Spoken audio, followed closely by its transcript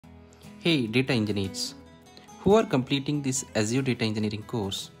Hey data engineers who are completing this Azure Data Engineering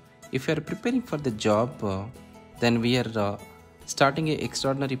course, if you are preparing for the job, then we are starting an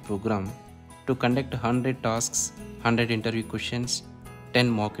extraordinary program to conduct 100 tasks, 100 interview questions, 10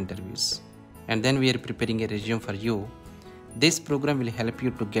 mock interviews, and then we are preparing a resume for you. This program will help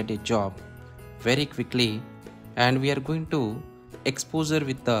you to get a job very quickly, and we are going to exposure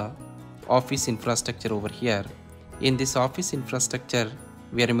with the office infrastructure over here. In this office infrastructure,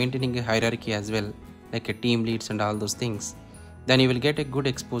 we are maintaining a hierarchy as well, like a team leads and all those things. Then you will get a good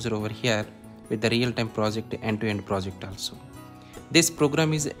exposure over here with the real-time project, end-to-end project also. This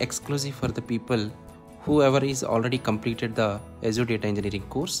program is exclusive for the people whoever is already completed the Azure Data Engineering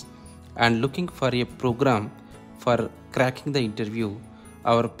course and looking for a program for cracking the interview.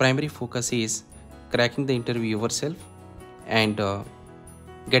 Our primary focus is cracking the interview yourself and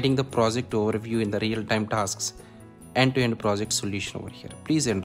getting the project overview in the real-time tasks, end-to-end project solution over here. Please enroll.